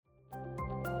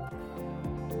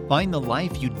Find the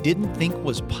life you didn't think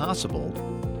was possible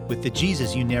with the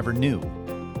Jesus you never knew.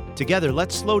 Together,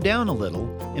 let's slow down a little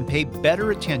and pay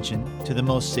better attention to the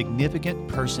most significant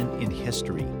person in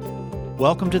history.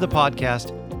 Welcome to the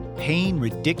podcast, Paying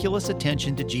Ridiculous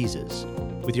Attention to Jesus,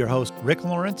 with your host, Rick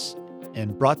Lawrence,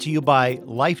 and brought to you by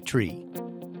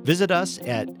Lifetree. Visit us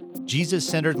at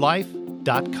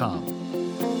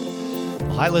JesusCenteredLife.com.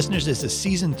 Well, hi, listeners. This is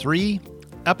Season 3,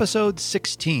 Episode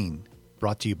 16,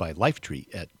 brought to you by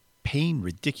Lifetree at Paying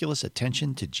Ridiculous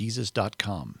Attention to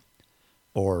Jesus.com.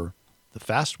 Or the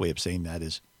fast way of saying that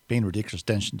is Paying Ridiculous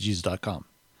Attention to Jesus.com.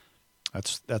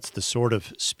 That's the sort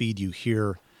of speed you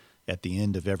hear at the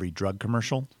end of every drug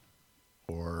commercial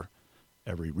or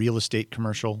every real estate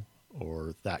commercial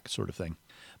or that sort of thing.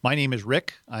 My name is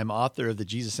Rick. I'm author of The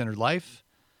Jesus-Centered Life,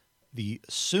 the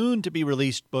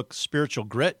soon-to-be-released book Spiritual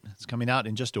Grit. It's coming out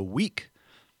in just a week,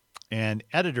 and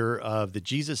editor of the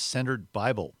Jesus-Centered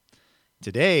Bible.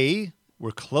 Today,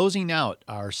 we're closing out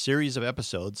our series of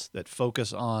episodes that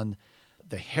focus on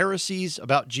the heresies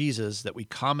about Jesus that we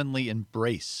commonly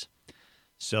embrace.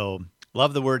 So,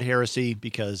 love the word heresy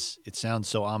because it sounds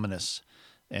so ominous.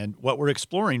 And what we're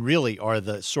exploring really are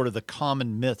the sort of the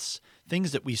common myths,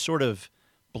 things that we sort of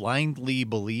blindly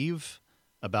believe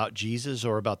about Jesus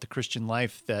or about the Christian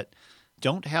life that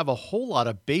don't have a whole lot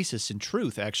of basis in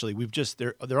truth. Actually,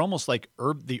 they're almost like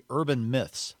the urban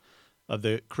myths of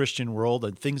the Christian world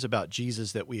and things about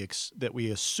Jesus that we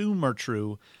assume are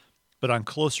true, but on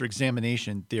closer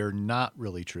examination, they're not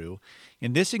really true.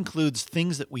 And this includes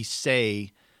things that we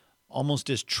say almost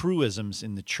as truisms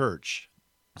in the church.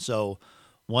 So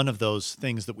one of those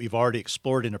things that we've already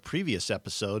explored in a previous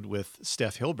episode with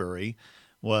Steph Hilberry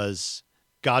was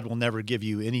God will never give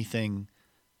you anything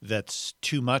that's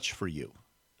too much for you.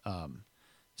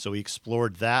 So we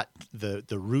explored that,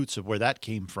 the roots of where that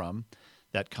came from,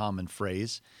 that common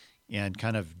phrase, and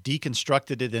kind of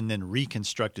deconstructed it and then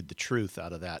reconstructed the truth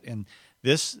out of that. And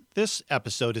this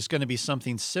episode is going to be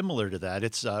something similar to that.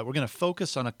 It's we're going to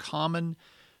focus on a common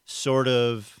sort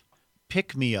of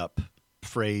pick-me-up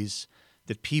phrase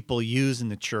that people use in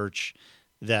the church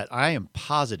that I am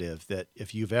positive that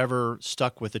if you've ever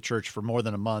stuck with the church for more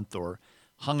than a month or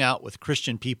hung out with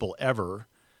Christian people ever,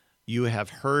 you have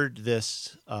heard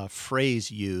this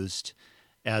phrase used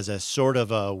as a sort of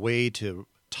a way to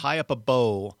tie up a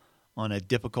bow on a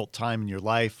difficult time in your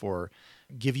life or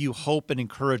give you hope and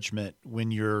encouragement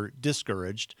when you're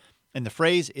discouraged. And the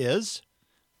phrase is,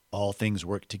 all things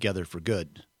work together for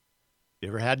good. You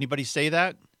ever had anybody say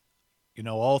that? You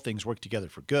know, all things work together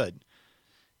for good.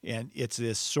 And it's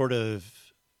this sort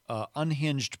of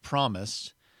unhinged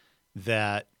promise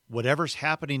that whatever's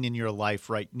happening in your life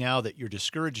right now that you're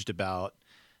discouraged about,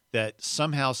 that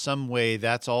somehow, some way,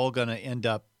 that's all going to end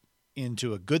up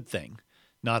into a good thing,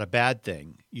 not a bad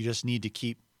thing. You just need to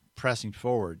keep pressing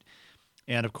forward.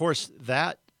 And of course,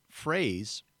 that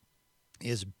phrase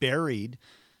is buried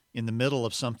in the middle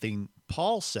of something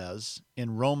Paul says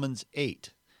in Romans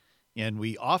 8. And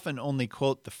we often only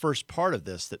quote the first part of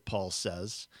this that Paul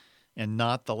says and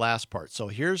not the last part. So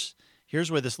here's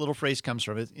where this little phrase comes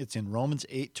from. It's in Romans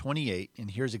 8:28,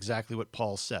 and here's exactly what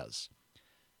Paul says.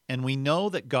 And we know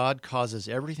that God causes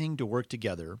everything to work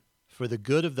together for the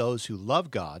good of those who love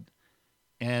God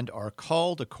and are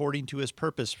called according to his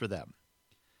purpose for them.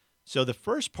 So the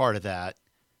first part of that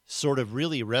sort of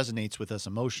really resonates with us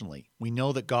emotionally. We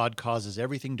know that God causes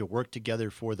everything to work together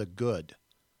for the good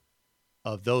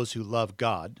of those who love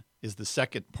God is the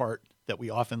second part that we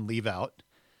often leave out.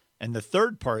 And the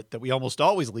third part that we almost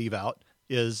always leave out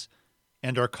is,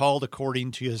 and are called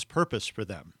according to his purpose for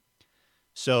them.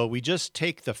 So we just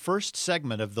take the first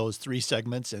segment of those three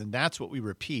segments, and that's what we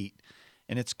repeat.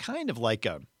 And it's kind of like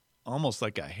almost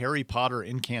like a Harry Potter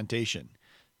incantation.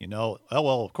 You know, oh,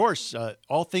 well, of course,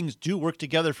 all things do work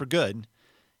together for good.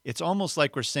 It's almost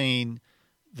like we're saying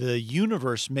the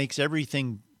universe makes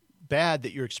everything bad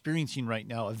that you're experiencing right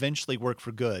now eventually work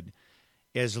for good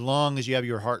as long as you have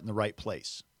your heart in the right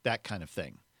place, that kind of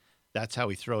thing. That's how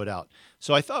we throw it out.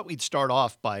 So I thought we'd start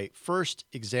off by first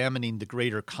examining the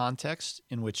greater context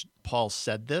in which Paul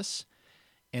said this,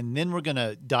 and then we're going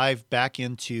to dive back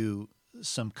into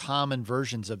some common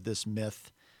versions of this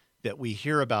myth that we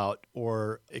hear about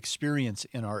or experience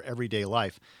in our everyday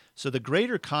life. So the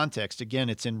greater context, again,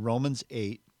 it's in Romans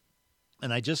 8,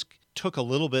 and I just took a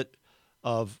little bit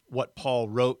of what Paul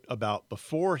wrote about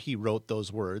before he wrote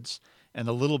those words and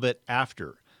a little bit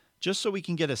after, just so we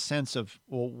can get a sense of,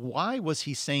 well, why was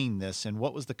he saying this and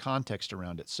what was the context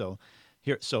around it? So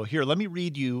here, let me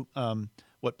read you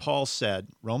what Paul said,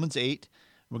 Romans 8.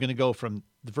 We're going to go from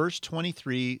verse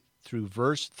 23 through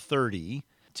verse 30.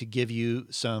 to give you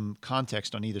some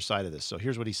context on either side of this. So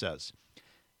here's what he says.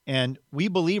 And we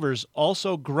believers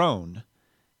also groan,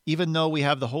 even though we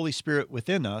have the Holy Spirit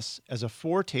within us as a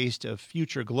foretaste of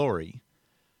future glory.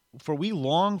 For we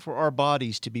long for our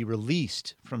bodies to be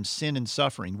released from sin and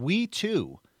suffering. We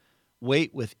too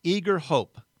wait with eager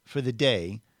hope for the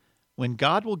day when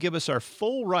God will give us our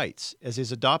full rights as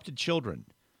his adopted children,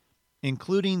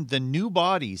 including the new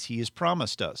bodies he has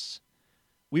promised us.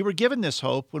 We were given this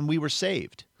hope when we were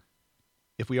saved.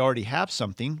 If we already have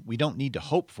something, we don't need to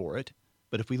hope for it.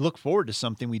 But if we look forward to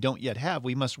something we don't yet have,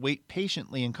 we must wait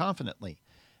patiently and confidently.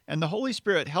 And the Holy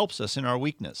Spirit helps us in our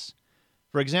weakness.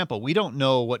 For example, we don't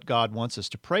know what God wants us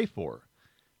to pray for,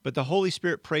 but the Holy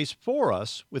Spirit prays for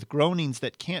us with groanings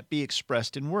that can't be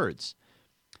expressed in words.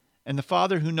 And the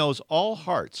Father who knows all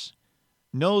hearts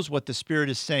knows what the Spirit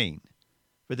is saying,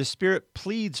 for the Spirit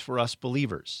pleads for us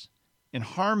believers in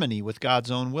harmony with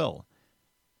God's own will.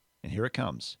 And here it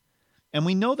comes. And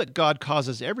we know that God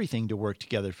causes everything to work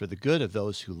together for the good of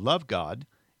those who love God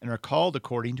and are called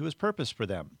according to his purpose for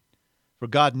them. For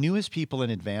God knew his people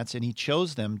in advance, and he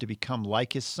chose them to become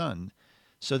like his Son,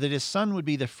 so that his Son would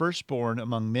be the firstborn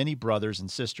among many brothers and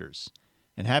sisters.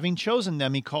 And having chosen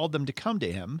them, he called them to come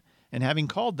to him, and having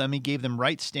called them, he gave them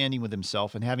right standing with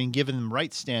himself, and having given them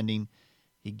right standing,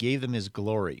 he gave them his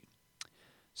glory.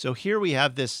 So here we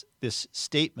have this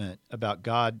statement about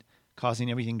God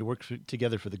causing everything to work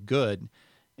together for the good,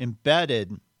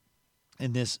 embedded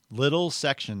in this little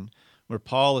section where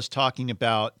Paul is talking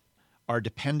about our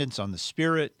dependence on the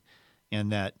Spirit,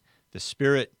 and that the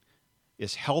Spirit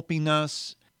is helping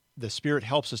us. The Spirit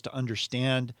helps us to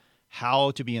understand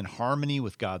how to be in harmony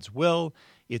with God's will.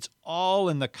 It's all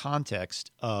in the context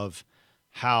of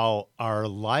how our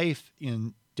life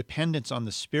in dependence on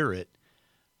the Spirit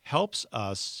helps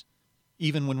us,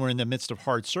 even when we're in the midst of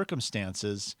hard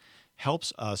circumstances,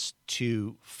 helps us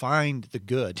to find the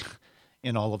good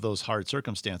in all of those hard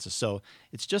circumstances. So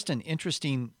it's just an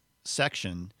interesting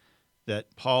section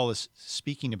that Paul is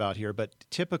speaking about here, but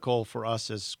typical for us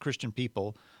as Christian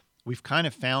people, we've kind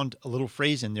of found a little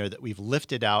phrase in there that we've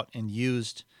lifted out and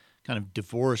used kind of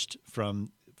divorced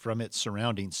from its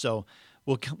surroundings. So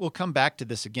we'll come back to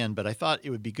this again, but I thought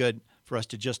it would be good for us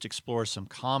to just explore some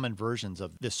common versions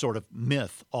of this sort of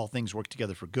myth, all things work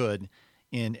together for good,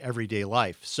 in everyday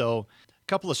life. So a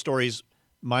couple of stories.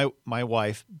 My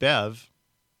wife, Bev,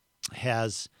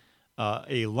 has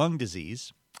a lung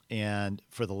disease, and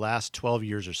for the last 12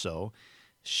 years or so,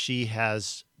 she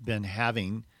has been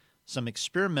having some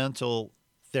experimental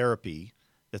therapy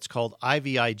that's called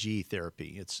IVIG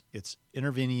therapy. It's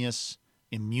intravenous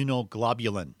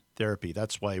immunoglobulin therapy.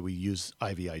 That's why we use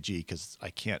IVIG, because I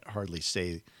can't hardly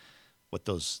say what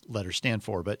those letters stand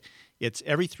for. But it's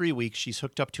every 3 weeks she's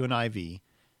hooked up to an IV,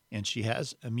 and she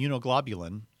has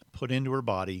immunoglobulin put into her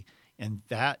body, and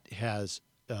that has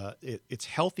it's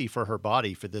healthy for her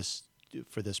body for this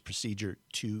procedure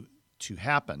to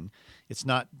happen. It's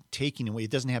not taking away,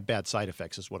 it doesn't have bad side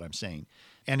effects is what I'm saying.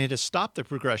 And it has stopped the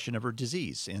progression of her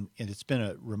disease. And it's been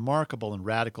a remarkable and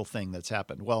radical thing that's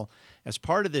happened. Well, as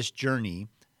part of this journey,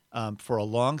 for a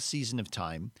long season of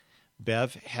time,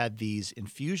 Bev had these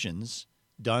infusions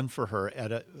done for her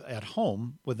at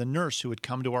home with a nurse who would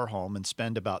come to our home and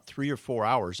spend about 3 or 4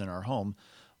 hours in our home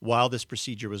while this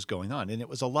procedure was going on. And it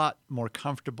was a lot more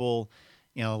comfortable,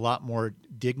 a lot more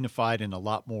dignified, and a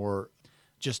lot more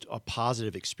just a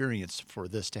positive experience for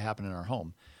this to happen in our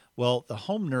home. Well, the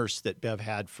home nurse that Bev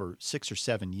had for 6 or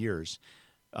 7 years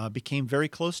became very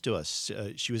close to us.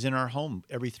 She was in our home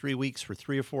every 3 weeks for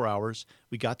 3 or 4 hours.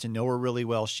 We got to know her really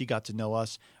well. She got to know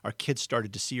us. Our kids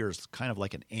started to see her as kind of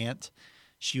like an aunt.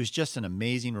 She was just an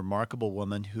amazing, remarkable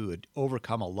woman who had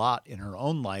overcome a lot in her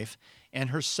own life,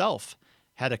 and herself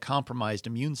had a compromised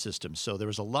immune system. So there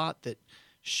was a lot that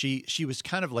she was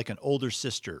kind of like an older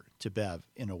sister to Bev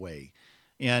in a way.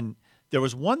 And there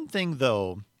was one thing,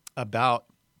 though, about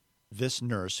this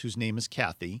nurse, whose name is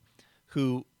Kathy,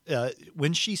 who,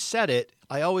 when she said it,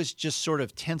 I always just sort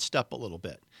of tensed up a little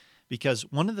bit, because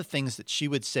one of the things that she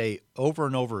would say over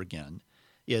and over again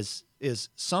is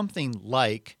something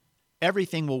like,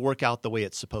 everything will work out the way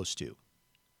it's supposed to.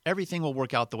 Everything will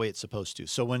work out the way it's supposed to.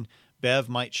 So when Bev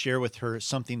might share with her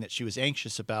something that she was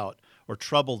anxious about or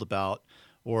troubled about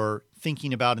or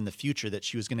thinking about in the future that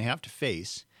she was going to have to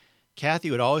face,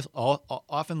 Kathy would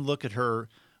often look at her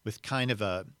with kind of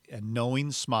a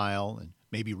knowing smile and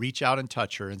maybe reach out and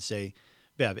touch her and say,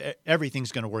 Bev,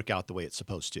 everything's going to work out the way it's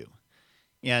supposed to.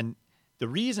 And the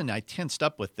reason I tensed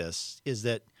up with this is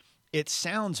that it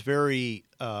sounds very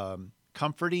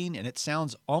comforting, and it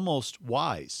sounds almost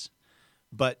wise.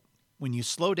 But when you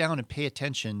slow down and pay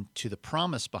attention to the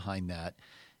promise behind that,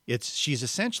 She's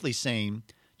essentially saying,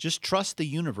 just trust the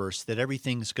universe that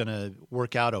everything's going to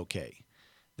work out okay.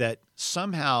 That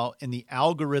somehow in the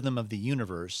algorithm of the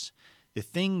universe, the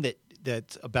thing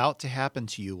that's about to happen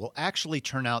to you will actually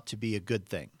turn out to be a good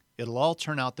thing. It'll all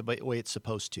turn out the way it's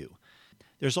supposed to.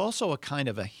 There's also a kind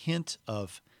of a hint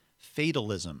of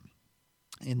fatalism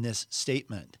in this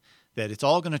statement, that it's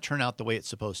all going to turn out the way it's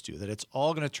supposed to, that it's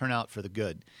all going to turn out for the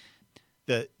good.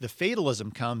 The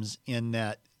fatalism comes in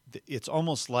that it's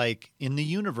almost like in the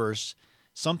universe,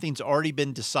 something's already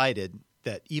been decided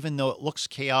that even though it looks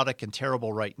chaotic and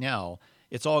terrible right now,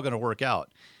 it's all going to work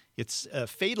out.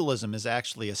 Fatalism is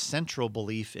actually a central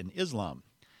belief in Islam.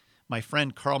 My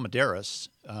friend Carl Medeiros,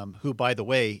 who, by the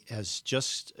way, has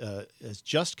just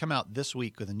come out this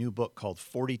week with a new book called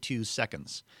 42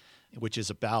 Seconds, which is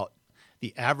about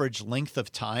the average length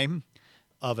of time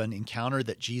of an encounter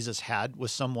that Jesus had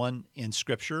with someone in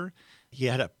Scripture. He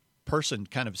had a person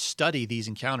kind of study these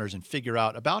encounters and figure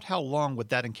out about how long would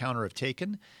that encounter have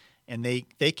taken. And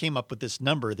they came up with this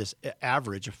number, this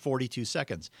average of 42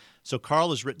 seconds. So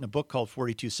Carl has written a book called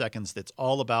 42 Seconds that's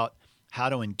all about how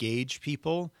to engage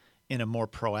people in a more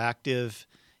proactive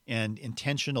and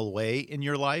intentional way in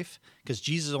your life, because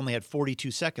Jesus only had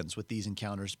 42 seconds with these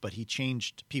encounters, but he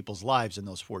changed people's lives in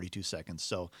those 42 seconds.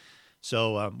 So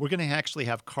we're going to actually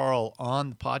have Carl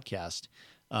on the podcast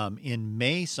in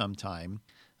May sometime.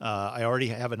 I already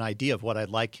have an idea of what I'd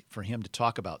like for him to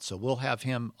talk about, so we'll have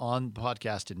him on the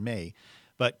podcast in May.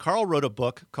 But Carl wrote a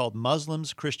book called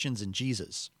Muslims, Christians, and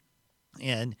Jesus,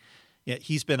 and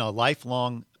he's been a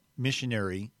lifelong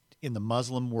missionary in the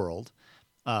Muslim world.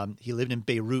 He lived in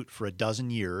Beirut for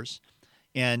 12 years,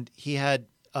 and he has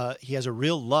a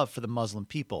real love for the Muslim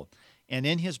people. And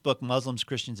in his book, Muslims,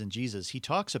 Christians, and Jesus, he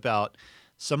talks about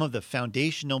some of the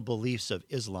foundational beliefs of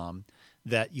Islam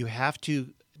that you have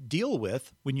to deal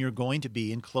with when you're going to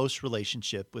be in close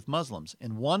relationship with Muslims.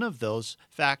 And one of those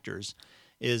factors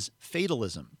is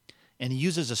fatalism. And he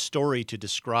uses a story to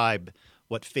describe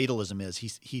what fatalism is.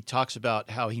 He talks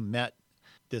about how he met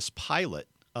this pilot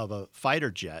of a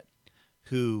fighter jet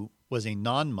who was a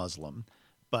non-Muslim,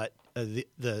 but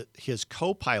his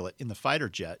co-pilot in the fighter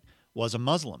jet was a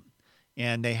Muslim.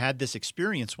 And they had this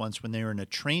experience once when they were in a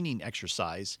training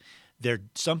exercise.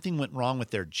 Something went wrong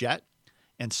with their jet,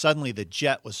 and suddenly the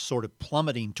jet was sort of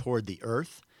plummeting toward the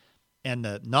earth. And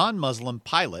the non-Muslim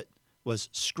pilot was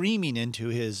screaming into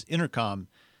his intercom,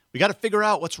 "We got to figure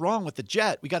out what's wrong with the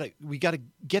jet. We got to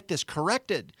get this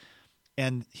corrected."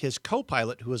 And his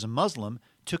co-pilot, who was a Muslim,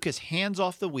 took his hands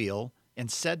off the wheel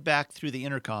and said back through the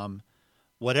intercom,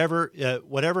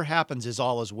 whatever happens is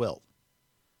all as will.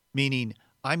 Meaning,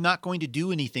 I'm not going to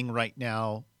do anything right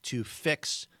now to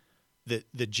fix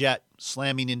the jet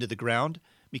slamming into the ground,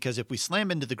 because if we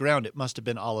slam into the ground, it must have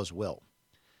been Allah's will.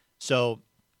 So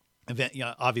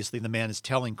obviously the man is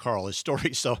telling Carl his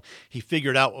story, so he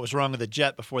figured out what was wrong with the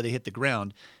jet before they hit the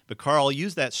ground. But Carl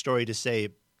used that story to say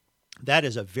that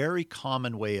is a very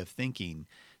common way of thinking,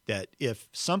 that if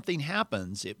something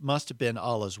happens, it must have been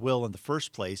Allah's will in the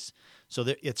first place. So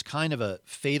that it's kind of a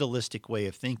fatalistic way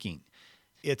of thinking.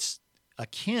 It's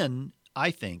akin,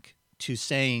 I think, to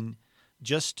saying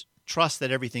just trust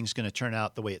that everything's going to turn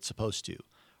out the way it's supposed to,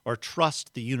 or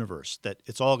trust the universe, that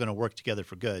it's all going to work together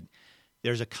for good.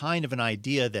 There's a kind of an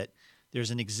idea that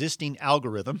there's an existing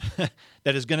algorithm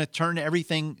that is going to turn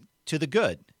everything to the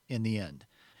good in the end.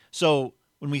 So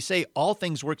when we say all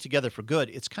things work together for good,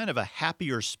 it's kind of a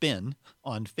happier spin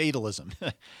on fatalism.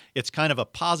 It's kind of a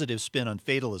positive spin on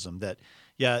fatalism that,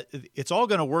 yeah, it's all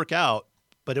going to work out,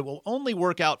 but it will only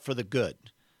work out for the good.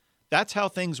 That's how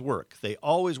things work. They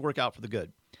always work out for the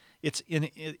good. It's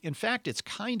in fact, it's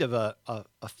kind of a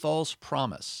false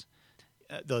promise.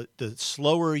 The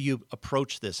slower you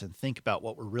approach this and think about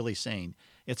what we're really saying,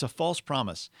 it's a false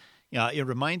promise. It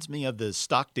reminds me of the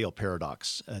Stockdale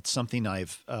paradox. It's something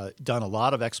I've done a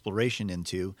lot of exploration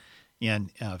into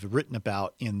and I've written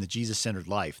about in the Jesus-Centered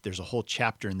Life. There's a whole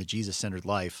chapter in the Jesus-Centered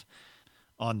Life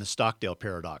on the Stockdale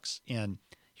paradox. And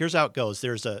here's how it goes.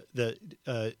 There's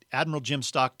Admiral Jim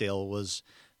Stockdale was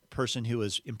a person who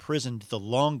was imprisoned the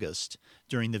longest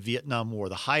during the Vietnam War,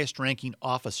 the highest-ranking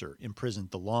officer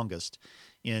imprisoned the longest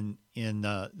in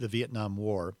the Vietnam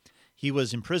War. He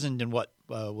was imprisoned in what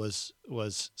was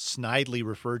snidely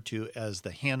referred to as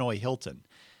the Hanoi Hilton.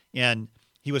 And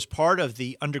he was part of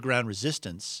the underground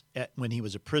resistance when he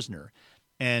was a prisoner.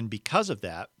 And because of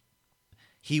that,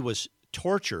 he was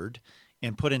tortured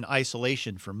and put in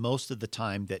isolation for most of the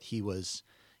time that he was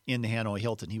in the Hanoi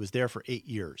Hilton. He was there for 8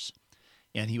 years.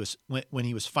 And when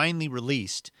he was finally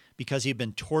released, because he had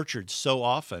been tortured so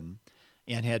often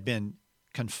and had been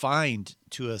confined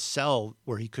to a cell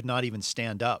where he could not even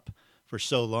stand up for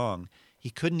so long,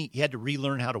 he had to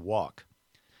relearn how to walk.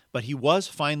 But he was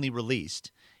finally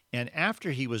released. And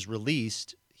after he was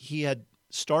released, he had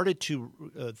started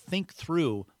to think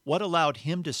through what allowed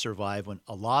him to survive when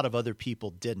a lot of other people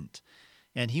didn't.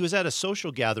 And he was at a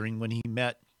social gathering when he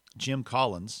met Jim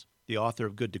Collins, the author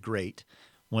of Good to Great,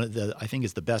 I think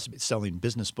is the best-selling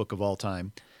business book of all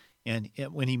time. And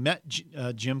when he met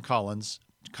Jim Collins,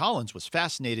 Collins was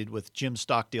fascinated with Jim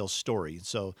Stockdale's story.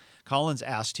 So Collins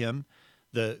asked him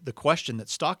the question that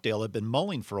Stockdale had been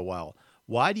mulling for a while.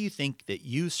 Why do you think that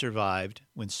you survived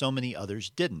when so many others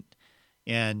didn't?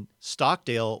 And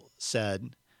Stockdale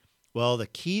said, well, the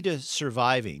key to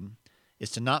surviving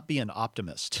is to not be an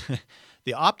optimist.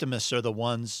 The optimists are the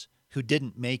ones who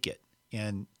didn't make it.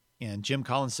 And Jim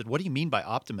Collins said, what do you mean by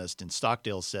optimist? And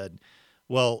Stockdale said,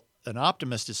 well, an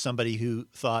optimist is somebody who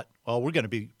thought, well, we're going to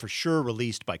be for sure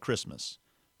released by Christmas,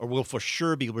 or we'll for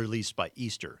sure be released by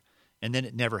Easter. And then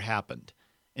it never happened.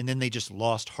 And then they just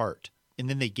lost heart. And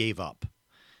then they gave up.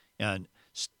 And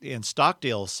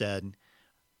Stockdale said,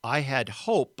 I had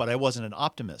hope, but I wasn't an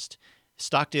optimist.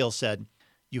 Stockdale said,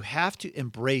 you have to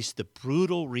embrace the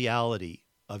brutal reality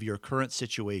of your current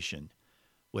situation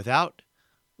without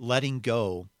letting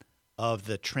go of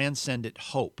the transcendent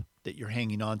hope that you're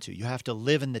hanging on to. You have to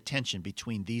live in the tension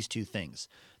between these two things,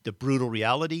 the brutal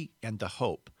reality and the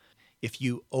hope. If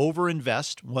you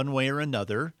overinvest one way or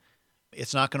another,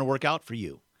 it's not going to work out for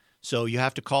you. So you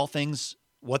have to call things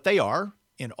what they are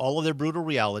in all of their brutal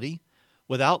reality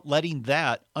without letting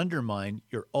that undermine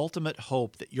your ultimate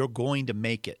hope that you're going to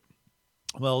make it.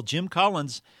 Well, Jim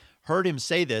Collins heard him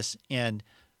say this and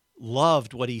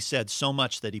loved what he said so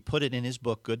much that he put it in his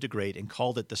book, Good to Great, and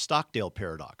called it the Stockdale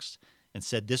Paradox, and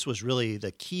said this was really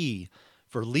the key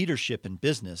for leadership in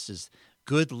business is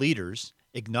good leaders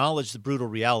acknowledge the brutal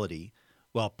reality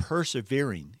while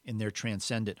persevering in their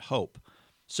transcendent hope.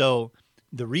 So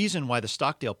the reason why the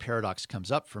Stockdale Paradox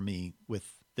comes up for me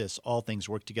with this all things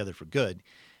work together for good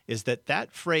is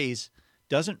that phrase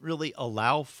doesn't really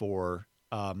allow for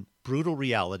brutal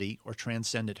reality or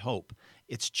transcendent hope.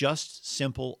 It's just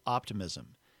simple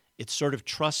optimism. It's sort of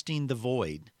trusting the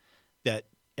void that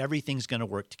everything's going to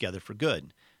work together for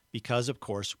good because, of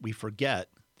course, we forget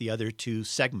the other two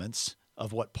segments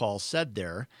of what Paul said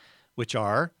there, which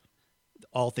are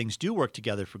all things do work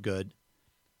together for good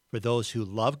for those who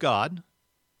love God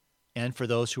and for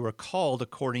those who are called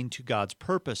according to God's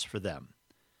purpose for them.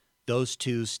 Those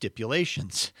two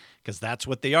stipulations, because that's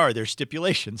what they are, they're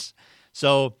stipulations.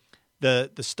 So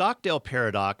the Stockdale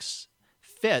Paradox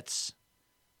fits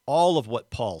all of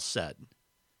what Paul said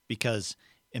because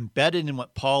embedded in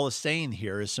what Paul is saying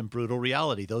here is some brutal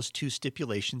reality. Those two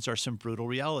stipulations are some brutal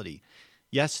reality.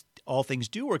 Yes, all things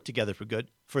do work together for good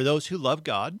for those who love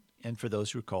God and for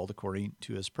those who are called according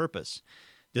to his purpose.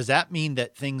 Does that mean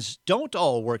that things don't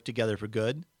all work together for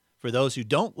good for those who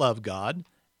don't love God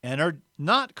and are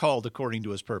not called according to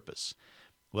his purpose?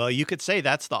 Well, you could say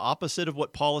that's the opposite of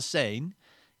what Paul is saying,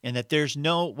 and that there's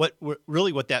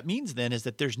what that means then is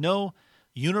that there's no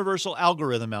universal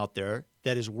algorithm out there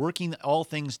that is working all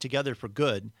things together for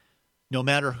good, no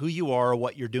matter who you are or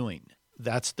what you're doing.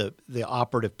 That's the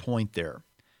operative point there.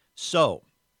 So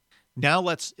now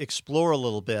let's explore a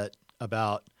little bit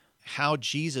about how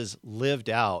Jesus lived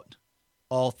out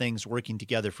all things working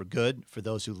together for good for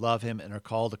those who love him and are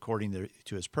called according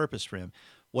to his purpose for him.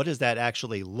 What does that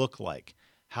actually look like?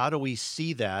 How do we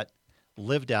see that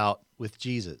lived out with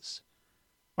Jesus?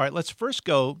 All right, let's first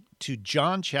go to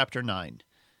John chapter 9,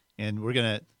 and we're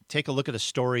going to take a look at a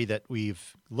story that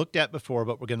we've looked at before,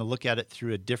 but we're going to look at it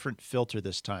through a different filter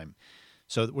this time.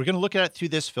 So we're going to look at it through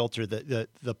this filter,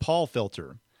 the Paul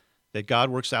filter, that God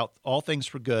works out all things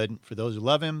for good for those who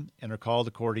love him and are called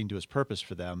according to his purpose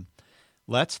for them.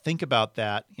 Let's think about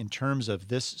that in terms of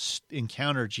this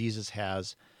encounter Jesus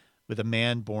has with a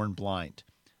man born blind.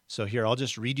 So here, I'll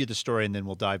just read you the story and then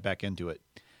we'll dive back into it.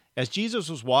 As Jesus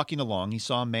was walking along, he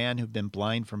saw a man who'd been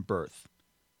blind from birth.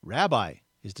 "Rabbi,"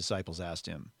 his disciples asked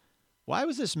him, "why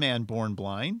was this man born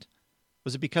blind?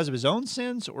 Was it because of his own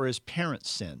sins or his parents'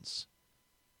 sins?"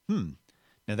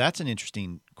 Now that's an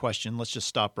interesting question. Let's just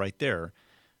stop right there.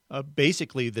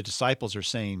 Basically, the disciples are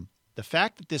saying the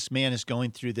fact that this man is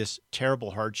going through this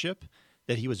terrible hardship,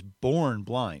 that he was born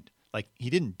blind, like he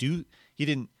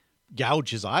didn't gouge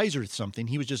his eyes or something.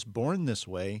 He was just born this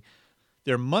way.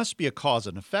 There must be a cause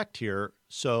and effect here.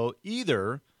 So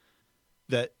either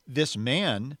that this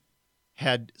man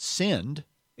had sinned,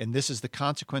 and this is the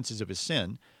consequences of his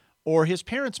sin, or his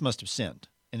parents must have sinned,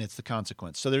 and it's the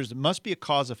consequence. So there must be a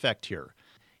cause effect here.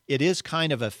 It is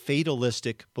kind of a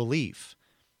fatalistic belief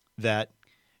that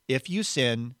if you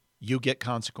sin, you get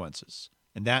consequences.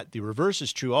 And that the reverse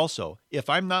is true also. If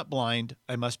I'm not blind,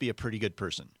 I must be a pretty good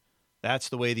person. That's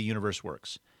the way the universe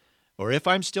works. Or if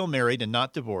I'm still married and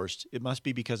not divorced, it must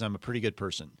be because I'm a pretty good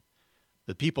person.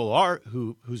 The people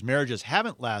whose marriages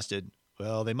haven't lasted,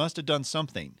 well, they must have done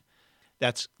something.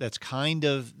 That's kind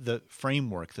of the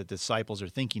framework that the disciples are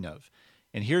thinking of.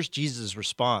 And here's Jesus'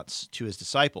 response to his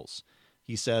disciples.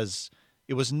 He says,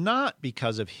 "It was not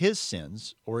because of his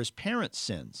sins or his parents'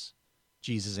 sins,"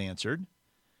 Jesus answered.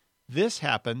 "This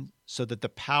happened so that the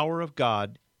power of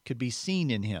God could be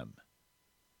seen in him."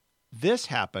 This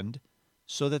happened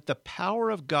so that the power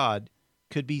of God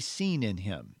could be seen in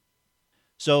him.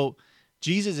 So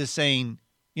Jesus is saying,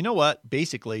 you know what?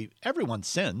 Basically, everyone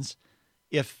sins.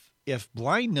 If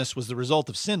blindness was the result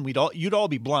of sin, you'd all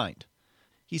be blind.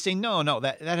 He's saying, no,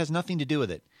 that has nothing to do with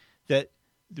it. That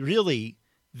really,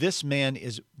 this man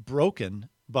is broken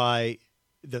by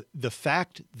the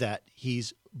fact that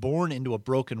he's born into a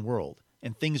broken world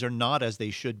and things are not as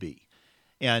they should be.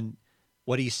 And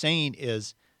what he's saying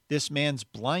is this man's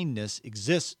blindness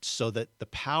exists so that the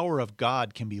power of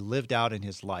God can be lived out in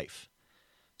his life.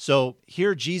 So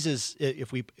here Jesus,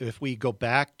 if we go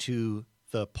back to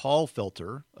the Paul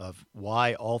filter of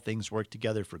why all things work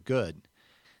together for good,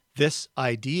 this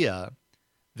idea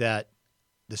that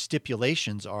the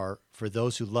stipulations are for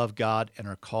those who love God and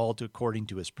are called according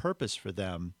to his purpose for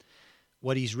them,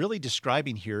 what he's really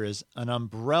describing here is an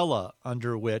umbrella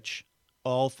under which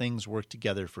all things work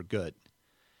together for good.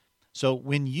 So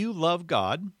when you love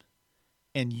God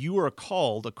and you are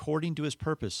called according to his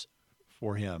purpose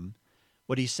for him,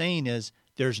 what he's saying is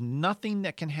there's nothing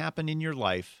that can happen in your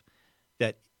life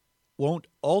that won't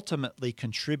ultimately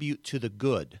contribute to the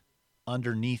good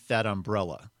underneath that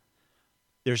umbrella.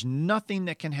 There's nothing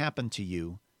that can happen to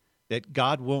you that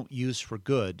God won't use for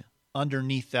good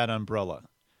underneath that umbrella.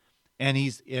 And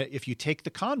if you take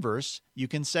the converse, you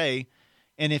can say,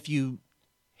 and if you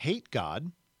hate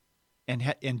God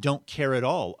and don't care at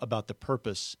all about the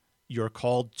purpose you're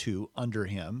called to under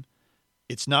him,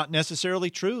 it's not necessarily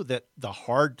true that the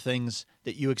hard things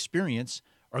that you experience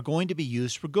are going to be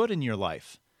used for good in your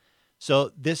life.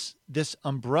 So this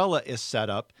umbrella is set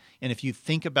up, and if you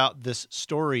think about this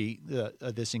story,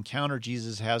 this encounter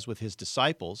Jesus has with his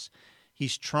disciples,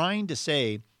 he's trying to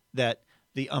say that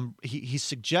he's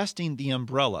suggesting the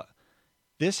umbrella.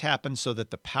 This happened so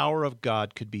that the power of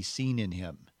God could be seen in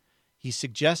him. He's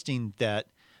suggesting that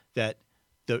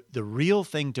the real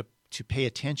thing to pay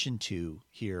attention to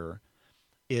here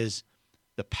is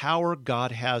the power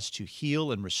God has to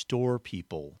heal and restore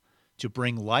people, to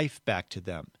bring life back to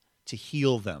them, to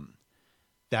heal them.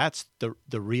 That's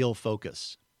the real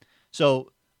focus.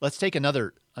 So let's take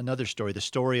another story, the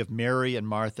story of Mary and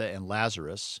Martha and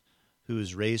Lazarus, who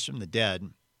is raised from the dead.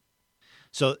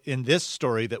 So in this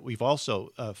story that we've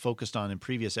also focused on in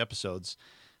previous episodes,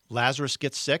 Lazarus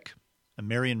gets sick.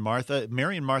 Mary and Martha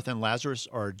and Lazarus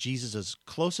are Jesus'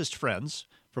 closest friends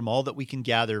from all that we can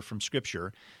gather from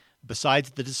Scripture.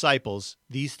 Besides the disciples,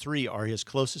 these three are his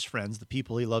closest friends, the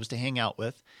people he loves to hang out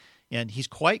with. And he's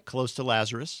quite close to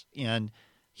Lazarus, and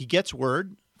he gets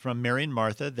word from Mary and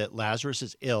Martha that Lazarus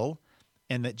is ill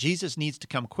and that Jesus needs to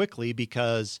come quickly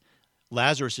because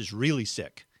Lazarus is really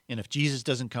sick. And if Jesus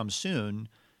doesn't come soon,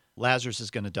 Lazarus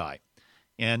is going to die.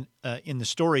 And in the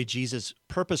story, Jesus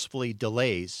purposefully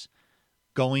delays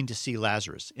going to see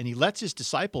Lazarus, and he lets his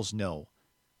disciples know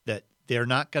that they're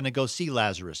not going to go see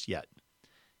Lazarus yet.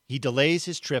 He delays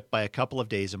his trip by a couple of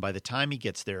days, and by the time he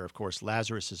gets there, of course,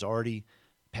 Lazarus has already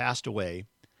passed away,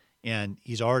 and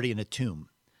he's already in a tomb,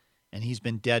 and he's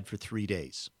been dead for 3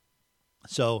 days.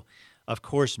 So, of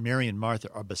course, Mary and Martha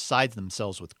are beside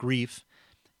themselves with grief,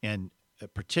 and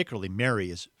particularly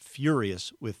Mary is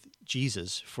furious with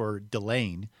Jesus for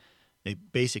delaying. They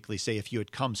basically say, if you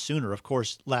had come sooner, of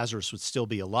course, Lazarus would still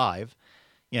be alive.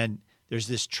 And there's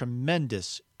this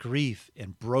tremendous grief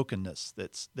and brokenness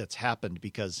that's happened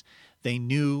because they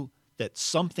knew that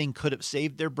something could have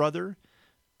saved their brother,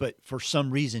 but for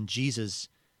some reason, Jesus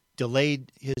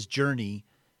delayed his journey,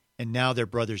 and now their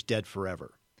brother's dead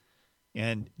forever.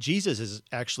 And Jesus is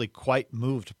actually quite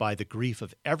moved by the grief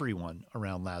of everyone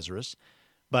around Lazarus,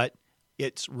 but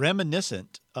it's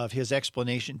reminiscent of his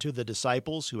explanation to the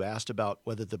disciples who asked about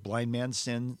whether the blind man's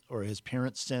sin or his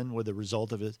parents' sin were the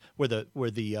result of his, were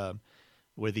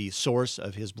the source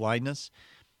of his blindness.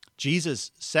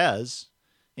 Jesus says,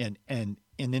 and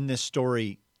in this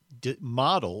story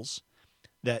models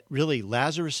that really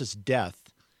Lazarus'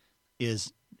 death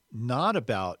is not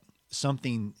about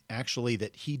something actually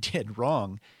that he did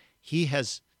wrong. He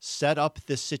has set up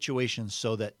this situation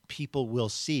so that people will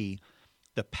see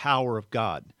the power of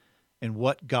God and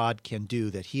what God can do,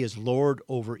 that he is Lord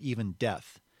over even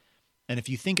death. And if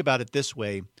you think about it this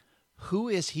way, who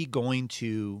is he going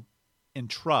to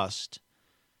entrust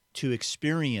to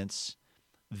experience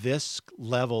this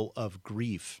level of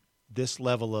grief, this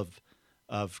level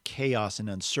of chaos and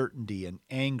uncertainty and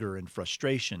anger and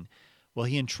frustration? Well,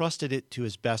 he entrusted it to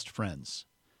his best friends.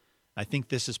 I think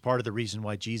this is part of the reason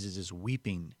why Jesus is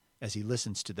weeping as he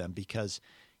listens to them, because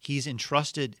he's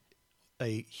entrusted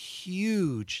a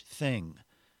huge thing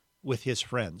with his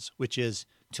friends, which is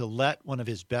to let one of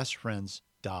his best friends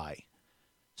die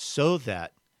so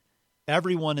that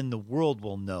everyone in the world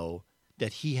will know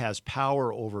that he has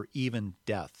power over even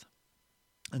death.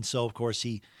 And so, of course,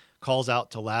 he calls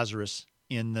out to Lazarus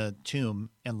in the tomb,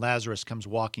 and Lazarus comes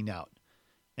walking out,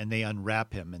 and they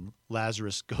unwrap him, and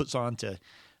Lazarus goes on to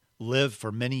live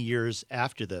for many years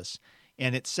after this.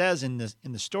 And it says in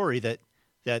the story that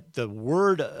the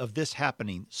word of this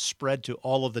happening spread to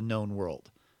all of the known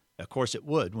world. Of course, it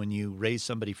would when you raise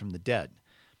somebody from the dead.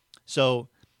 So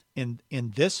in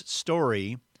this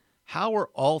story, how are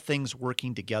all things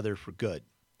working together for good?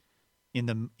 In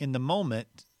the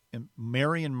moment,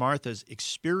 Mary and Martha's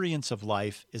experience of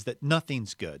life is that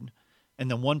nothing's good,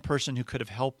 and the one person who could have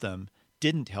helped them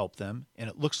didn't help them, and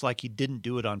it looks like he didn't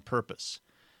do it on purpose.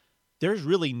 There's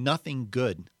really nothing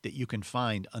good that you can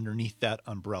find underneath that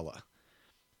umbrella.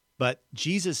 But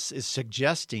Jesus is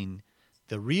suggesting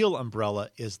the real umbrella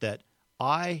is that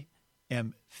I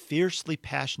am fiercely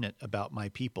passionate about my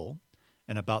people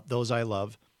and about those I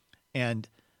love, and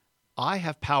I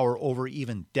have power over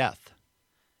even death.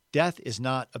 Death is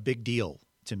not a big deal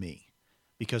to me,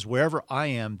 because wherever I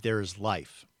am, there is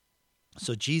life.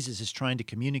 So Jesus is trying to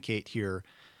communicate here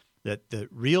that the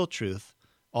real truth,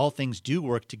 all things do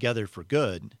work together for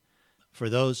good for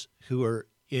those who are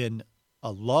in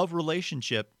a love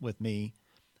relationship with me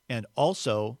and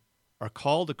also are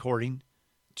called according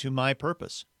to my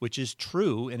purpose, which is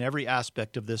true in every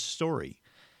aspect of this story.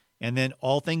 And then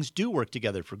all things do work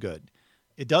together for good.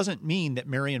 It doesn't mean that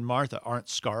Mary and Martha aren't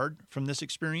scarred from this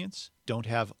experience, don't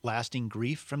have lasting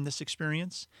grief from this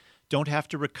experience, don't have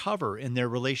to recover in their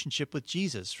relationship with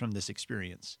Jesus from this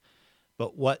experience.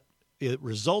 But what it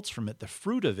results from it, the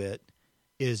fruit of it,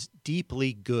 is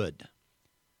deeply good.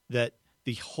 That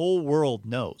the whole world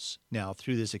knows now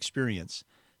through this experience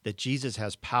that Jesus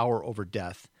has power over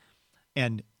death,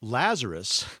 and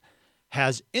Lazarus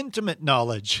has intimate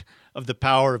knowledge of the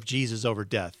power of Jesus over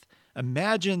death.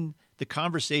 Imagine the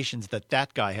conversations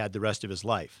that guy had the rest of his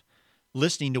life,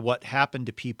 listening to what happened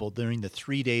to people during the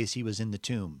 3 days he was in the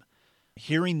tomb,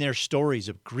 hearing their stories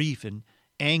of grief and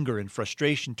anger and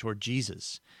frustration toward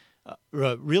Jesus,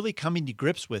 really coming to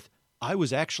grips with, I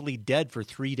was actually dead for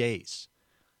 3 days,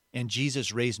 and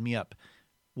Jesus raised me up.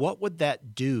 What would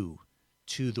that do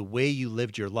to the way you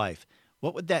lived your life?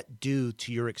 What would that do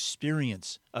to your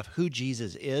experience of who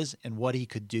Jesus is and what he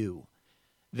could do?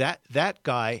 That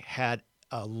guy had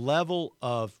a level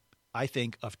of, I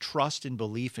think, of trust and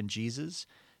belief in Jesus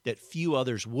that few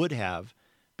others would have,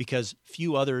 because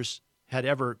few others had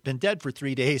ever been dead for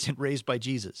 3 days and raised by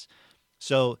Jesus.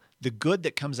 So the good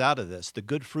that comes out of this, the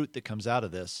good fruit that comes out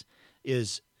of this,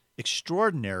 is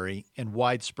extraordinary and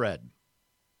widespread.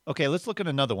 Okay, let's look at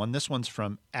another one. This one's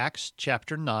from Acts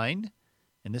chapter 9,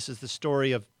 and this is the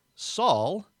story of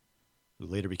Saul, who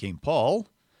later became Paul,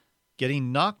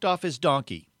 getting knocked off his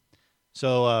donkey.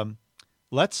 So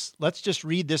let's just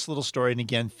read this little story, and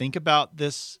again, think about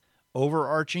this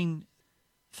overarching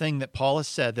thing that Paul has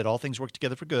said, that all things work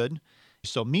together for good.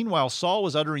 So meanwhile, Saul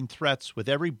was uttering threats with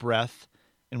every breath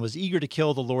and was eager to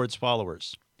kill the Lord's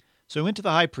followers. So he went to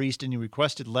the high priest and he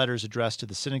requested letters addressed to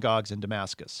the synagogues in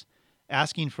Damascus,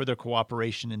 asking for their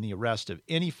cooperation in the arrest of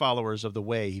any followers of the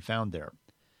way he found there.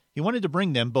 He wanted to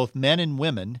bring them, both men and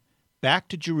women, back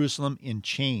to Jerusalem in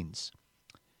chains.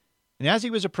 And as he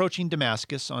was approaching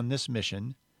Damascus on this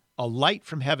mission, a light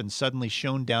from heaven suddenly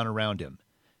shone down around him.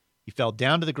 He fell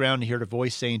down to the ground and heard a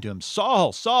voice saying to him,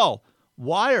 Saul, Saul,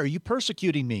 why are you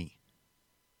persecuting me?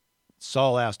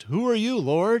 Saul asked, Who are you,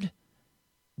 Lord?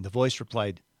 And the voice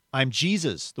replied, I'm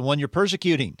Jesus, the one you're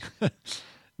persecuting.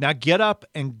 Now get up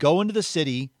and go into the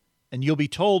city, and you'll be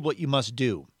told what you must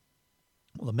do.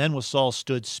 Well, the men with Saul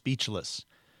stood speechless,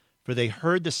 for they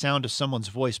heard the sound of someone's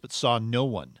voice but saw no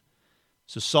one.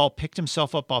 So Saul picked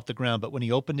himself up off the ground, but when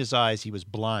he opened his eyes, he was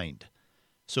blind.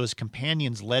 So his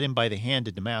companions led him by the hand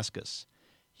to Damascus.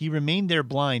 He remained there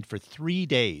blind for 3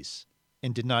 days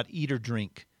and did not eat or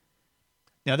drink.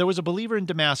 Now there was a believer in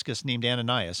Damascus named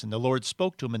Ananias, and the Lord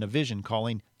spoke to him in a vision,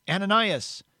 calling,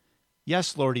 Ananias!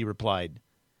 Yes, Lord, he replied.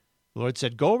 The Lord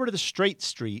said, Go over to the straight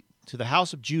street to the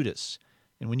house of Judas,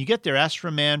 and when you get there, ask for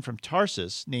a man from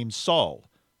Tarsus named Saul.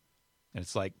 And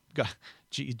it's like God,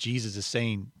 Jesus is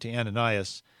saying to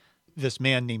Ananias, this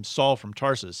man named Saul from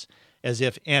Tarsus, as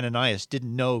if Ananias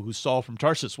didn't know who Saul from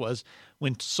Tarsus was,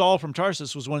 when Saul from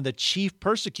Tarsus was one of the chief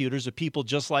persecutors of people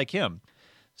just like him.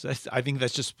 So I think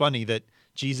that's just funny that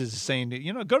Jesus is saying,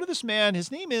 go to this man.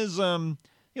 His name is,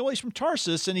 he's from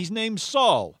Tarsus, and he's named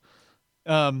Saul.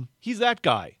 He's that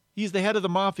guy. He's the head of the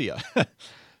mafia.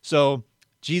 So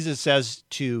Jesus says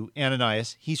to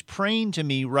Ananias, he's praying to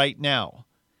me right now.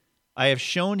 I have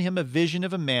shown him a vision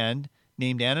of a man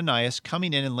named Ananias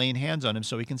coming in and laying hands on him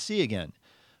so he can see again.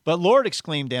 But Lord,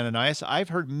 exclaimed Ananias, I've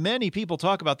heard many people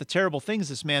talk about the terrible things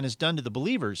this man has done to the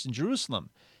believers in Jerusalem,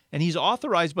 and he's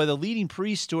authorized by the leading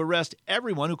priests to arrest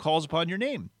everyone who calls upon your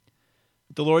name.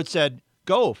 The Lord said,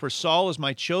 Go, for Saul is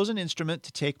my chosen instrument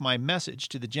to take my message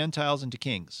to the Gentiles and to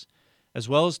kings, as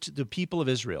well as to the people of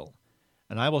Israel,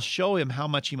 and I will show him how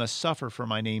much he must suffer for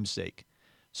my name's sake.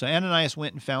 So Ananias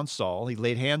went and found Saul. He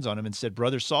laid hands on him and said,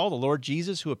 Brother Saul, the Lord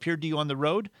Jesus, who appeared to you on the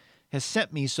road, has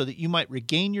sent me so that you might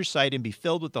regain your sight and be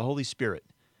filled with the Holy Spirit.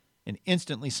 And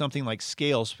instantly something like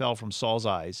scales fell from Saul's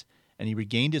eyes, and he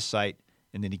regained his sight,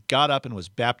 and then he got up and was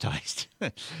baptized.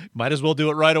 Might as well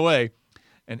do it right away.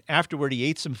 And afterward he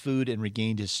ate some food and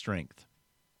regained his strength.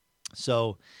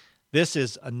 So this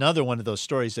is another one of those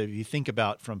stories that if you think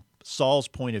about from Saul's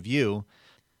point of view,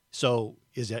 so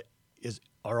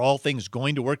are all things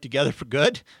going to work together for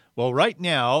good? Well, right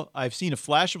now, I've seen a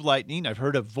flash of lightning. I've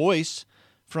heard a voice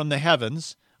from the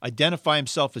heavens identify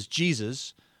himself as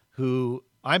Jesus, who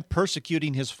I'm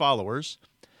persecuting his followers.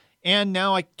 And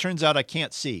now it turns out I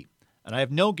can't see. And I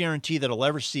have no guarantee that I'll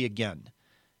ever see again.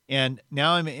 And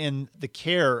now I'm in the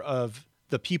care of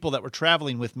the people that were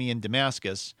traveling with me in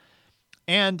Damascus.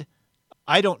 And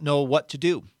I don't know what to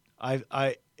do.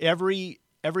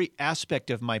 Every aspect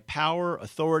of my power,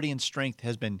 authority, and strength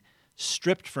has been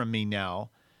stripped from me now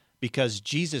because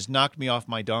Jesus knocked me off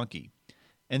my donkey.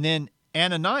 And then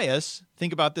Ananias,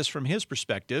 think about this from his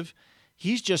perspective,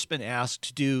 he's just been asked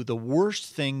to do the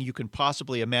worst thing you can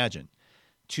possibly imagine,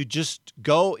 to just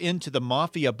go into the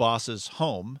mafia boss's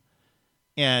home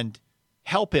and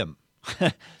help him.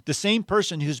 The same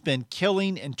person who's been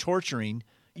killing and torturing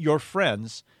your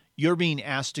friends, you're being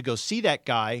asked to go see that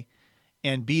guy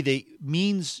and be the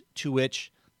means to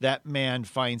which that man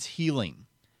finds healing.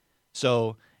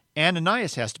 So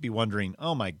Ananias has to be wondering,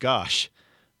 oh my gosh,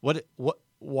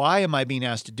 why am I being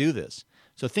asked to do this?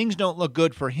 So things don't look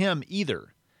good for him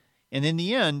either. And in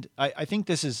the end, I think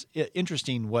this is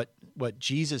interesting what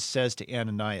Jesus says to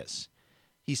Ananias.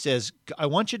 He says, I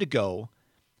want you to go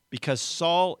because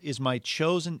Saul is my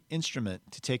chosen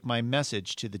instrument to take my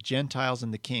message to the Gentiles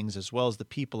and the kings as well as the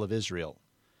people of Israel.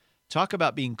 Talk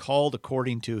about being called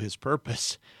according to his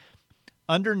purpose.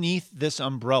 Underneath this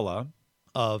umbrella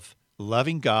of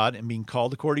loving God and being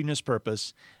called according to his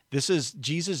purpose,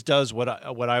 Jesus does what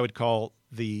I would call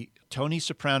the Tony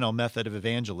Soprano method of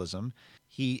evangelism.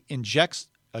 He injects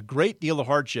a great deal of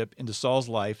hardship into Saul's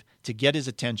life to get his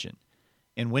attention.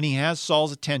 And when he has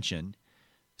Saul's attention,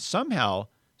 somehow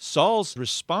Saul's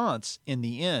response in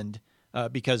the end,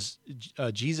 because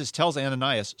Jesus tells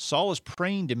Ananias, Saul is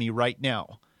praying to me right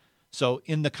now. So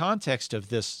in the context of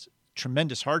this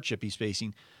tremendous hardship he's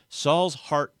facing, Saul's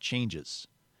heart changes.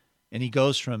 And he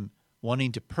goes from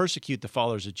wanting to persecute the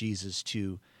followers of Jesus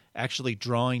to actually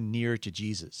drawing near to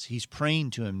Jesus. He's praying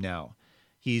to him now.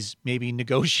 He's maybe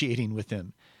negotiating with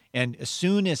him. And as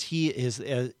soon as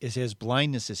his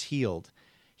blindness is healed,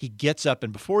 he gets up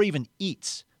and before he even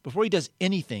eats, before he does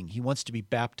anything, he wants to be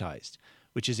baptized,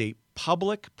 which is a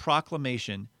public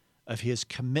proclamation of his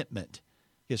commitment,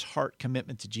 his heart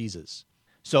commitment to Jesus.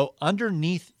 So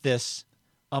underneath this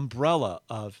umbrella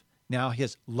of now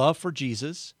his love for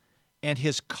Jesus and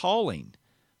his calling,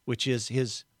 which is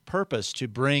his purpose to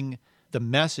bring the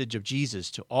message of Jesus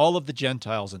to all of the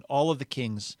Gentiles and all of the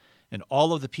kings and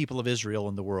all of the people of Israel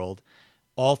in the world,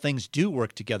 all things do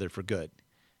work together for good.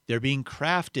 They're being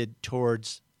crafted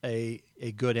towards a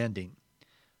good ending.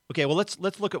 Okay, well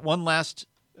let's look at one last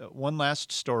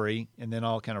story, and then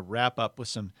I'll kind of wrap up with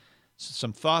some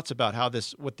thoughts about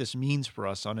what this means for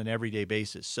us on an everyday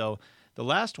basis. So the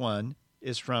last one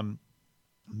is from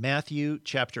Matthew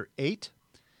chapter 8,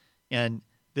 and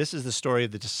this is the story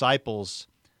of the disciples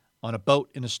on a boat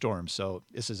in a storm. So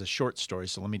this is a short story,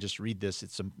 so let me just read this.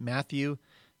 It's Matthew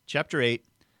chapter 8,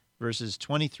 verses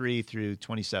 23 through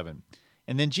 27.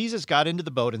 And then Jesus got into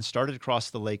the boat and started across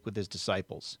the lake with his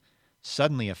disciples.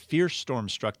 Suddenly a fierce storm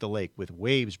struck the lake, with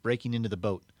waves breaking into the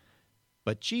boat.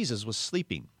 But Jesus was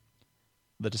sleeping.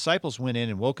 The disciples went in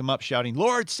and woke him up, shouting,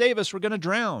 "Lord, save us, we're going to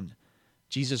drown."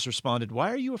 Jesus responded,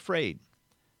 "Why are you afraid?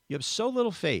 You have so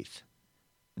little faith."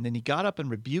 And then he got up and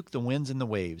rebuked the winds and the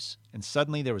waves, and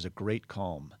suddenly there was a great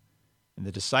calm. And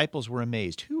the disciples were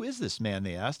amazed. Who is this man,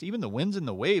 they asked. Even the winds and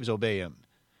the waves obey him.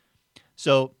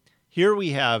 So here we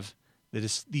have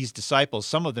these disciples,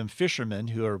 some of them fishermen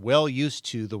who are well used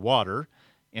to the water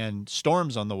and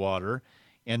storms on the water.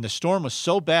 And the storm was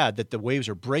so bad that the waves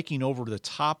are breaking over the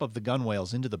top of the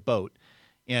gunwales into the boat.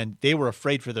 And they were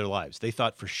afraid for their lives. They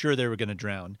thought for sure they were going to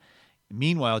drown.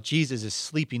 Meanwhile, Jesus is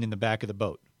sleeping in the back of the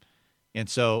boat. And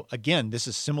so, again, this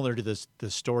is similar to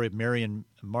the story of Mary and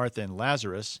Martha and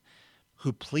Lazarus,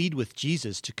 who plead with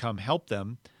Jesus to come help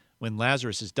them when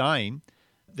Lazarus is dying.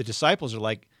 The disciples are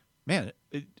like, man,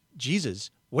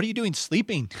 Jesus, what are you doing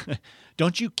sleeping?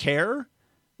 Don't you care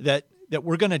that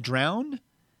we're going to drown?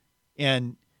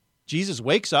 And Jesus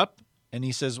wakes up and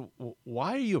he says,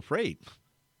 why are you afraid?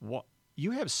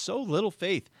 You have so little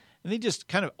faith. And he just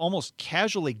kind of almost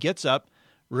casually gets up,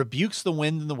 rebukes the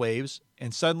wind and the waves,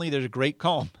 and suddenly there's a great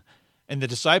calm. And the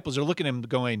disciples are looking at him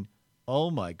going, oh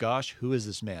my gosh, who is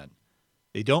this man?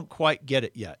 They don't quite get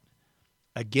it yet.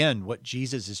 Again, what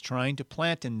Jesus is trying to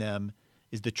plant in them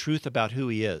is the truth about who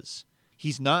he is.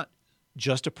 He's not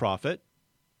just a prophet.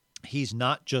 He's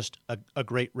not just a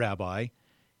great rabbi.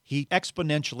 He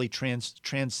exponentially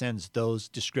transcends those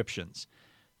descriptions.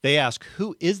 They ask,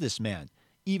 who is this man?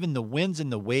 Even the winds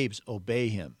and the waves obey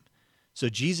him. So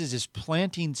Jesus is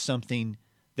planting something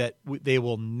that they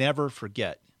will never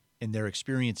forget in their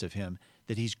experience of him,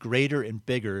 that he's greater and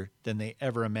bigger than they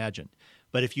ever imagined.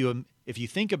 But if you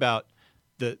think about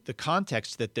the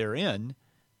context that they're in,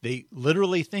 they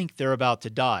literally think they're about to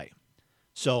die.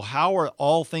 So how are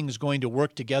all things going to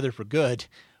work together for good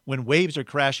when waves are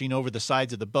crashing over the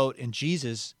sides of the boat and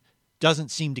Jesus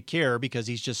doesn't seem to care because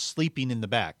he's just sleeping in the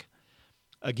back?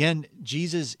 Again,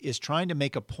 Jesus is trying to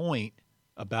make a point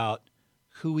about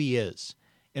who he is.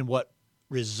 And what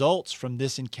results from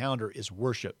this encounter is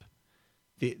worship.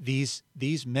 These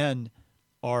men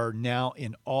are now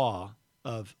in awe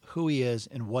of who he is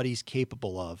and what he's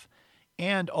capable of,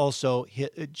 and also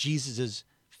Jesus'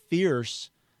 fierce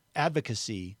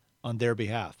advocacy on their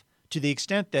behalf, to the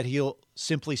extent that he'll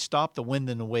simply stop the wind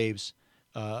and the waves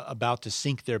about to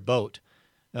sink their boat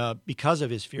because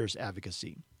of his fierce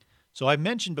advocacy. So I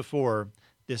mentioned before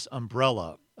this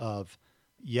umbrella of,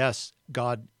 yes,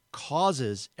 God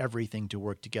causes everything to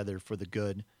work together for the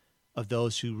good of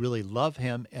those who really love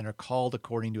him and are called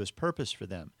according to his purpose for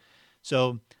them.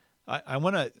 So I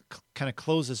want to kind of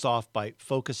close this off by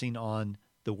focusing on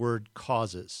the word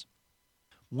causes.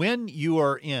 When you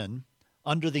are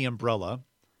under the umbrella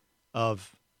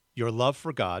of your love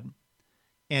for God,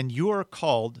 and you are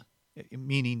called,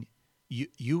 meaning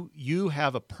you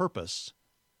have a purpose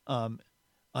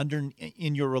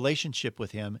in your relationship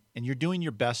with him, and you're doing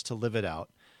your best to live it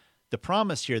out. The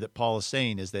promise here that Paul is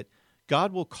saying is that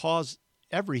God will cause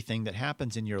everything that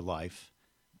happens in your life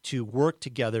to work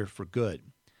together for good.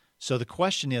 So the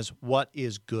question is, what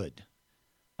is good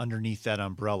underneath that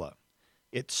umbrella?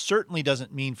 It certainly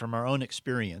doesn't mean from our own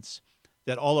experience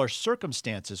that all our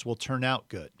circumstances will turn out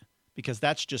good, because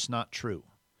that's just not true.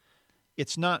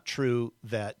 It's not true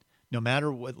that no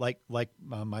matter what, like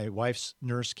my wife's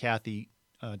nurse, Kathy,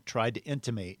 tried to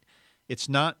intimate, it's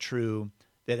not true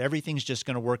that everything's just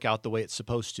going to work out the way it's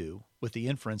supposed to, with the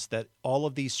inference that all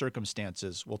of these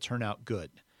circumstances will turn out good.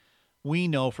 We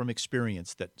know from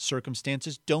experience that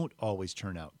circumstances don't always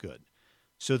turn out good.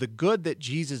 So the good that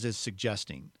Jesus is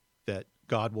suggesting, that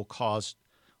God will cause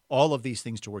all of these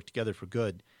things to work together for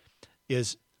good,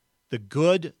 is the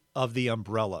good of the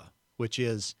umbrella, which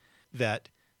is that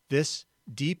this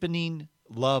deepening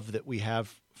love that we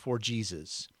have for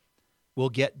Jesus will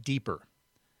get deeper,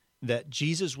 that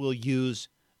Jesus will use,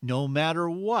 no matter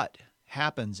what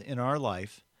happens in our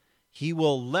life, he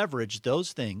will leverage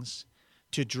those things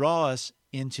to draw us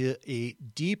into a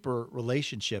deeper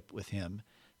relationship with him,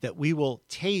 that we will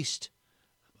taste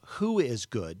who is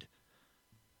good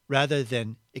rather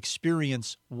than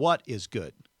experience what is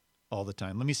good all the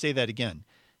time. Let me say that again.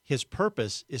 His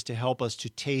purpose is to help us to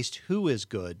taste who is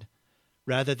good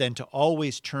rather than to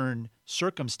always turn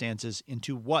circumstances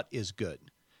into what is good.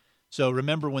 So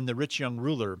remember when the rich young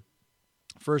ruler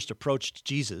first approached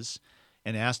Jesus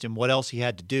and asked him what else he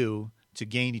had to do to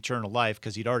gain eternal life,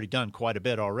 because he'd already done quite a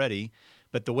bit already,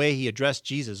 but the way he addressed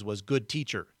Jesus was good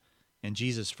teacher. And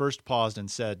Jesus first paused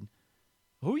and said,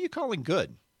 who are you calling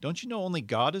good? Don't you know only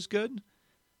God is good?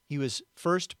 He was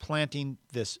first planting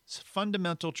this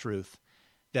fundamental truth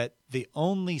that the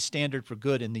only standard for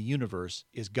good in the universe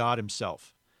is God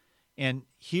himself. And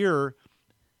here,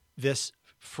 this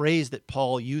phrase that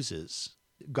Paul uses,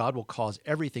 God will cause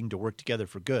everything to work together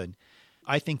for good,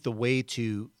 I think the way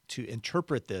to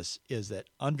interpret this is that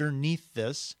underneath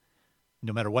this,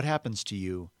 no matter what happens to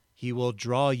you, he will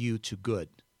draw you to good.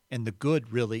 and the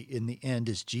good really in the end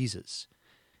is Jesus.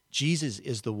 Jesus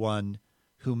is the one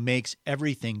who makes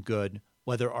everything good,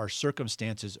 whether our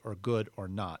circumstances are good or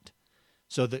not.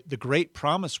 So the great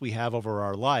promise we have over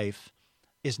our life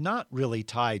is not really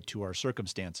tied to our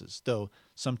circumstances, though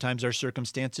sometimes our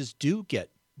circumstances do get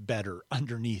better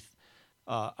underneath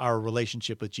our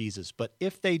relationship with Jesus. But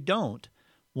if they don't,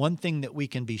 one thing that we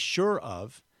can be sure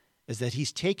of is that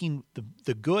he's taking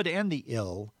the good and the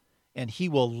ill, and he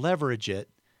will leverage it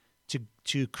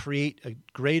to create a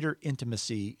greater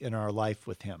intimacy in our life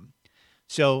with him.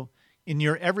 So in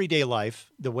your everyday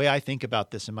life, the way I think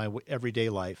about this in my everyday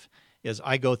life is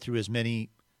I go through as many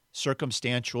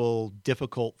circumstantial,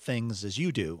 difficult things as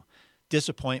you do,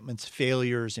 disappointments,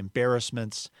 failures,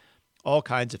 embarrassments, all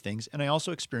kinds of things. And I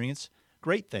also experience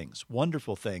great things,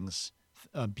 wonderful things,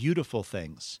 beautiful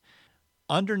things.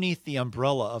 Underneath the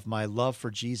umbrella of my love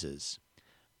for Jesus,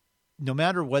 no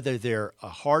matter whether they're a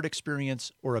hard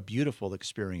experience or a beautiful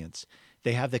experience,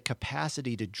 they have the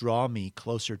capacity to draw me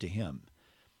closer to him.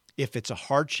 If it's a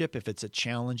hardship, if it's a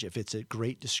challenge, if it's a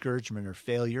great discouragement or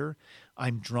failure,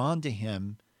 I'm drawn to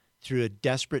him through a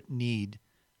desperate need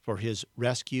for his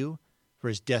rescue,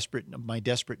 for my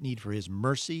desperate need for his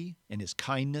mercy and his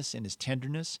kindness and his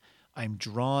tenderness. I'm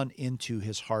drawn into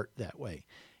his heart that way.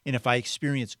 And if I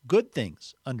experience good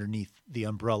things underneath the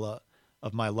umbrella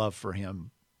of my love for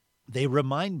him, they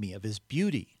remind me of his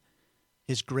beauty,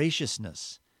 his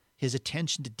graciousness, his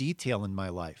attention to detail in my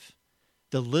life,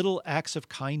 the little acts of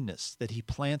kindness that he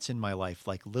plants in my life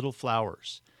like little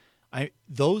flowers.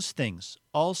 Those things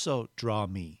also draw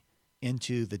me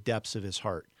into the depths of his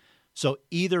heart. So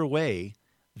either way,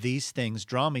 these things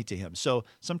draw me to him. So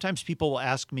sometimes people will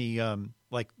ask me,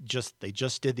 they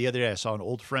just did the other day, I saw an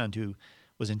old friend who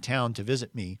was in town to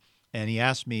visit me, and he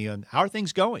asked me, how are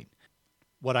things going?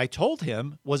 What I told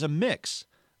him was a mix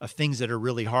of things that are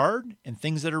really hard and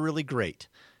things that are really great,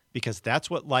 because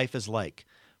that's what life is like.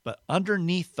 But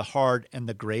underneath the hard and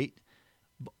the great,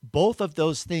 both of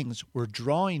those things were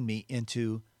drawing me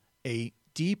into a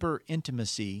deeper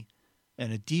intimacy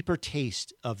and a deeper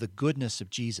taste of the goodness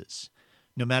of Jesus,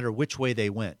 no matter which way they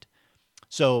went.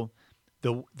 So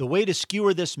the way to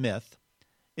skewer this myth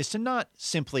is to not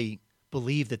simply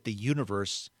believe that the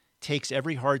universe takes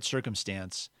every hard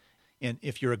circumstance, and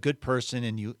if you're a good person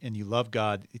and you love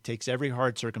God, it takes every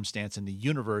hard circumstance and the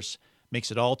universe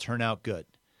makes it all turn out good.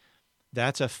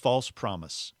 That's a false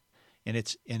promise, and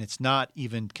it's not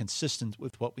even consistent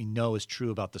with what we know is true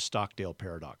about the Stockdale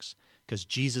paradox, because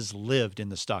Jesus lived in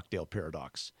the Stockdale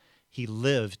paradox. He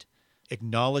lived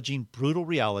acknowledging brutal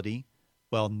reality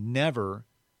while never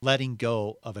letting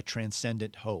go of a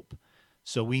transcendent hope.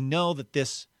 So we know that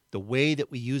the way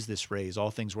that we use this phrase, all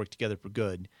things work together for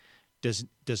good,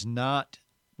 does not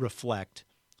reflect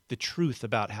the truth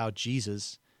about how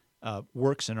Jesus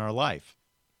works in our life.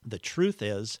 The truth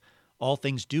is, all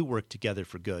things do work together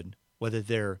for good, whether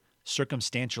they're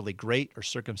circumstantially great or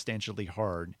circumstantially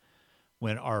hard,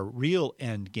 when our real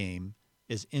end game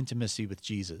is intimacy with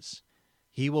Jesus.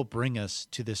 He will bring us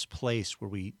to this place where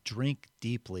we drink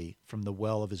deeply from the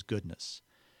well of his goodness.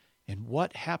 And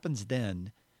what happens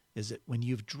then is that when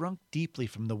you've drunk deeply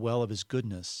from the well of his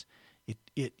goodness,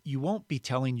 you won't be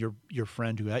telling your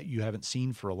friend who you haven't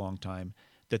seen for a long time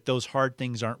that those hard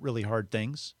things aren't really hard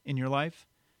things in your life,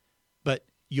 but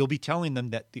you'll be telling them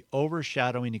that the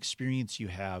overshadowing experience you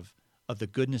have of the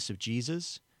goodness of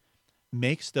Jesus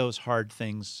makes those hard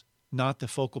things not the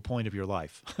focal point of your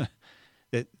life.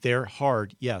 That they're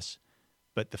hard, yes,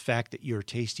 but the fact that you're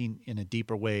tasting in a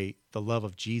deeper way the love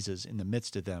of Jesus in the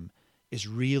midst of them is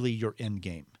really your end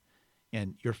game.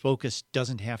 And your focus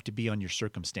doesn't have to be on your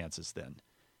circumstances then.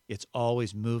 It's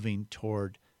always moving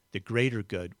toward the greater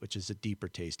good, which is a deeper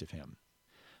taste of him.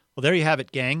 Well, there you have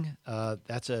it, gang.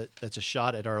 That's a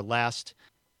shot at our last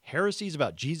heresies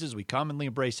about Jesus we commonly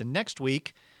embrace. And next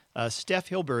week, Steph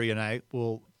Hilbury and I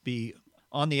will be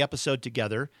on the episode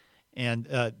together. And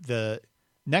the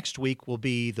next week will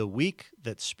be the week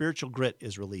that Spiritual Grit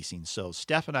is releasing. So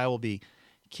Steph and I will be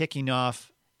kicking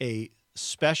off a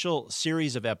special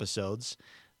series of episodes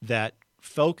that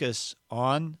focus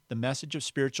on the message of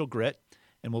Spiritual Grit,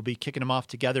 and we'll be kicking them off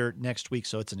together next week.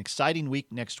 So it's an exciting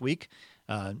week next week.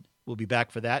 We'll be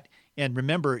back for that. And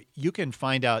remember, you can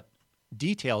find out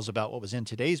details about what was in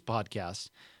today's podcast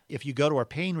if you go to our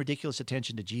Paying Ridiculous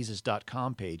Attention to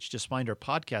Jesus.com page. Just find our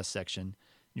podcast section, and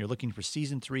you're looking for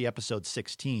Season 3, Episode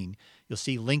 16. You'll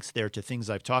see links there to things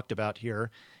I've talked about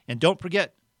here. And don't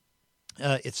forget,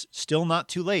 it's still not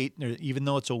too late, even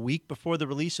though it's a week before the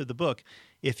release of the book.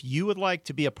 If you would like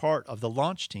to be a part of the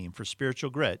launch team for Spiritual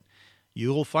Grit,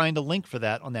 You will find a link for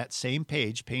that on that same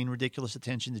page,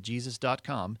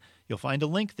 payingridiculousattentiontojesus.com. You'll find a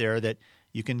link there that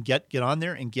you can get on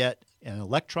there and get an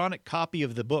electronic copy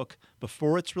of the book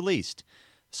before it's released.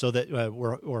 So that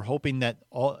we're hoping that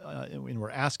and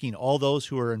we're asking all those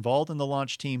who are involved in the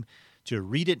launch team to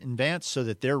read it in advance so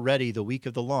that they're ready the week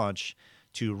of the launch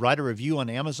to write a review on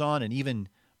Amazon and even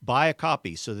buy a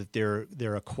copy so that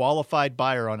they're a qualified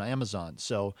buyer on Amazon.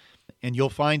 So, and you'll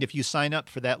find if you sign up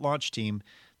for that launch team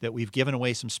that we've given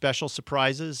away some special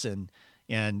surprises, and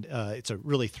it's a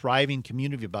really thriving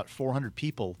community of about 400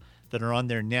 people that are on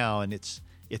there now, and it's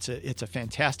a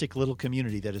fantastic little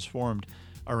community that is formed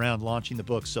around launching the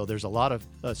book. So there's a lot of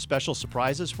special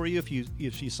surprises for you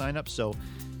if you sign up. So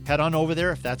head on over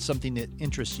there if that's something that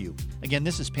interests you. Again,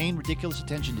 this is Paying Ridiculous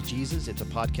Attention to Jesus. It's a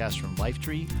podcast from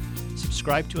Lifetree.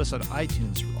 Subscribe to us on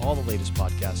iTunes for all the latest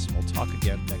podcasts, and we'll talk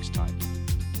again next time.